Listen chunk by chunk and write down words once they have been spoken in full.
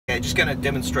Okay, just going to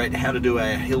demonstrate how to do a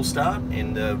hill start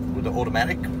with the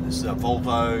automatic. This is a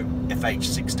Volvo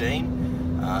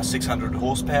FH16, 600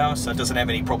 horsepower, so it doesn't have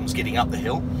any problems getting up the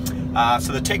hill.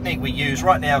 So the technique we use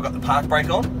right now, I've got the park brake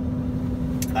on.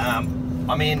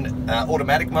 I'm in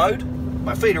automatic mode.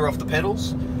 My feet are off the pedals.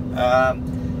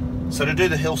 So to do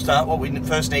the hill start, what we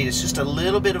first need is just a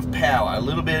little bit of power, a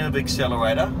little bit of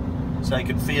accelerator, so you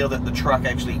can feel that the truck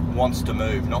actually wants to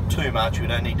move. Not too much, we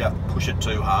don't need to push it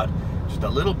too hard. Just a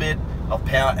little bit of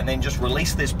power, and then just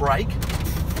release this brake.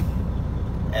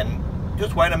 And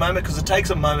just wait a moment, because it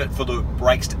takes a moment for the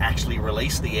brakes to actually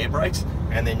release, the air brakes,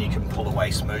 and then you can pull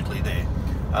away smoothly there.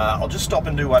 I'll just stop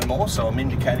and do one more. So I'm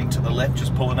indicating to the left,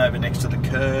 just pulling over next to the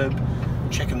curb,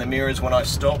 checking the mirrors when I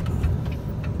stop.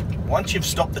 Once you've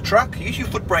stopped the truck, use your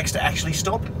foot brakes to actually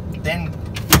stop, then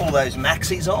pull those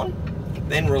maxis on,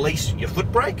 then release your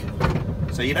foot brake.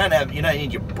 So you don't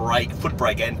need your foot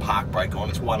brake and park brake on,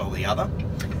 it's one or the other.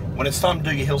 When it's time to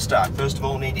do your hill start, first of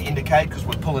all need to indicate, because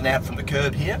we're pulling out from the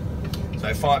curb here.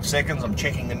 So 5 seconds, I'm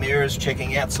checking the mirrors,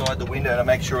 checking outside the window to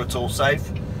make sure it's all safe.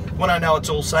 When I know it's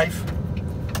all safe,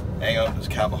 hang on, there's a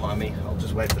car behind me, I'll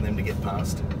just wait for them to get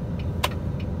past.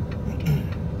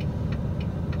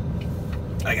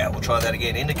 Okay, we'll try that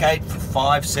again. Indicate for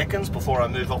 5 seconds before I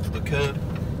move off the curb.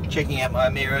 Checking out my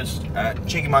mirrors,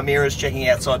 checking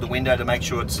outside the window to make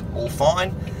sure it's all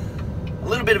fine. A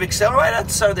little bit of accelerator,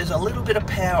 so there's a little bit of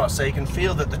power, so you can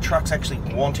feel that the truck's actually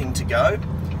wanting to go.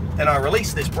 Then I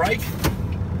release this brake.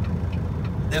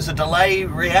 There's a delay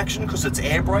reaction because it's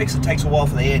air brakes. It takes a while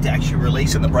for the air to actually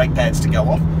release and the brake pads to go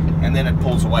off, and then it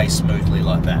pulls away smoothly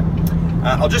like that.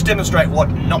 I'll just demonstrate what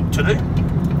not to do.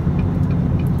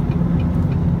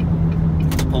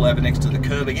 Let's pull over next to the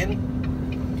curb again.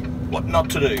 What not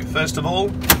to do. First of all,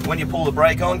 when you pull the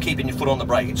brake on, keeping your foot on the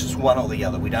brake. It's just one or the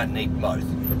other. We don't need both.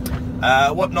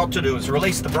 What not to do is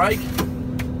release the brake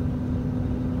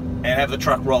and have the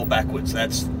truck roll backwards.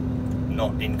 That's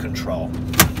not in control.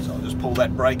 So I'll just pull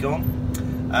that brake on.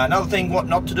 Another thing, what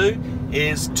not to do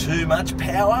is too much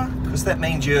power, because that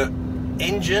means your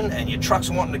engine and your truck's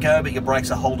wanting to go, but your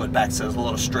brakes are holding it back, so there's a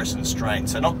lot of stress and strain.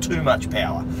 So not too much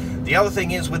power. The other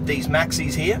thing is with these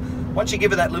maxis here, once you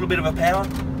give it that little bit of a power,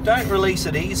 don't release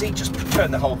it easy, just turn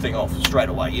the whole thing off straight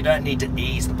away. You don't need to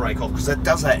ease the brake off, because that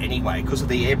does that anyway. Because of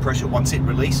the air pressure, once it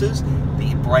releases,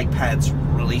 the brake pads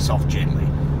release off gently.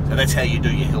 So that's how you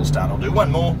do your hill start. I'll do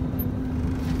one more.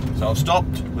 So I've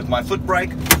stopped with my foot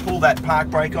brake, pull that park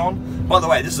brake on. By the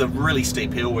way, this is a really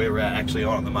steep hill we're actually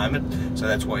on at the moment, so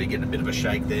that's why you're getting a bit of a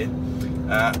shake there.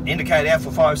 Indicate out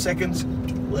for 5 seconds, a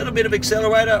little bit of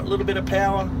accelerator, a little bit of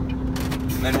power,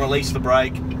 and then release the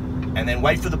brake. And then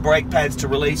wait for the brake pads to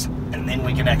release, and then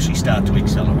we can actually start to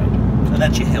accelerate. So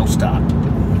that's your hill start.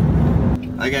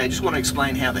 Okay, I just want to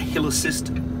explain how the hill assist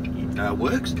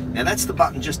works. Now that's the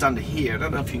button just under here. I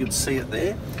don't know if you can see it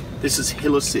there. This is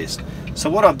hill assist. So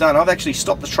what I've done, I've actually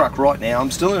stopped the truck right now.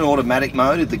 I'm still in automatic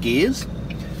mode of the gears.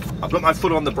 I've got my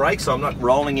foot on the brake, so I'm not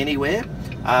rolling anywhere.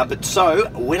 But so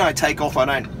when I take off, I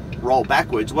don't roll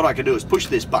backwards. What I can do is push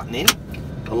this button in.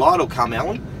 The light will come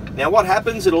on. Now what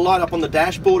happens, it'll light up on the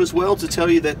dashboard as well to tell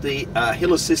you that the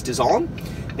hill assist is on.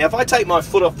 Now if I take my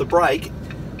foot off the brake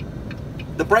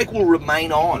will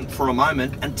remain on for a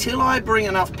moment until I bring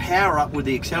enough power up with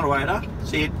the accelerator.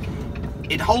 See,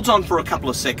 it holds on for a couple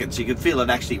of seconds. You can feel it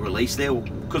actually release there.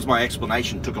 Because my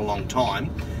explanation took a long time,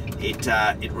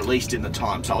 it released in the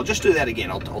time. So I'll just do that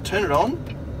again. I'll turn it on.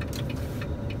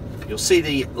 You'll see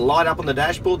the light up on the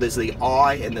dashboard. There's the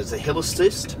I and there's the hill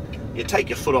assist. You take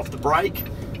your foot off the brake,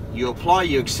 you apply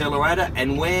your accelerator,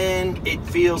 and when it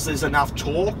feels there's enough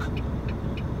torque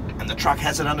and the truck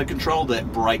has it under control,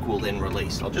 that brake will then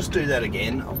release. I'll just do that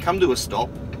again. I'll come to a stop.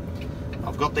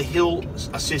 I've got the hill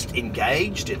assist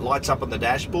engaged. It lights up on the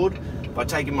dashboard. By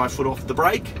taking my foot off the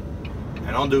brake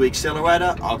and onto the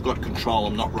accelerator, I've got control.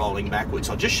 I'm not rolling backwards.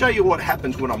 I'll just show you what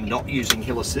happens when I'm not using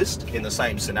hill assist in the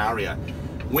same scenario.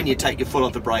 When you take your foot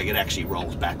off the brake, it actually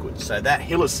rolls backwards. So that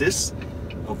hill assist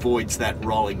avoids that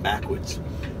rolling backwards.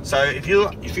 So if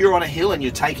you're on a hill and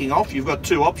you're taking off, you've got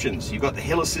two options. You've got the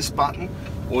hill assist button,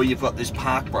 or you've got this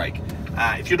park brake.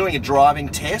 If you're doing a driving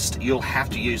test, you'll have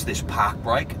to use this park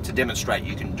brake to demonstrate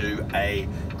you can do a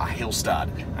hill start,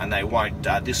 and they won't.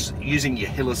 Using your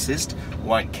hill assist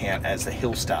won't count as the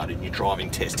hill start in your driving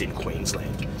test in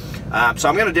Queensland. So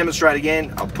I'm going to demonstrate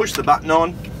again. I'll push the button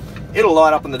on. It'll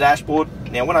light up on the dashboard.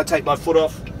 Now when I take my foot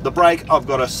off the brake, I've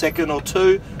got a second or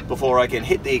two before I can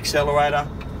hit the accelerator.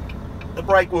 The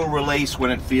brake will release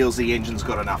when it feels the engine's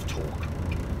got enough torque.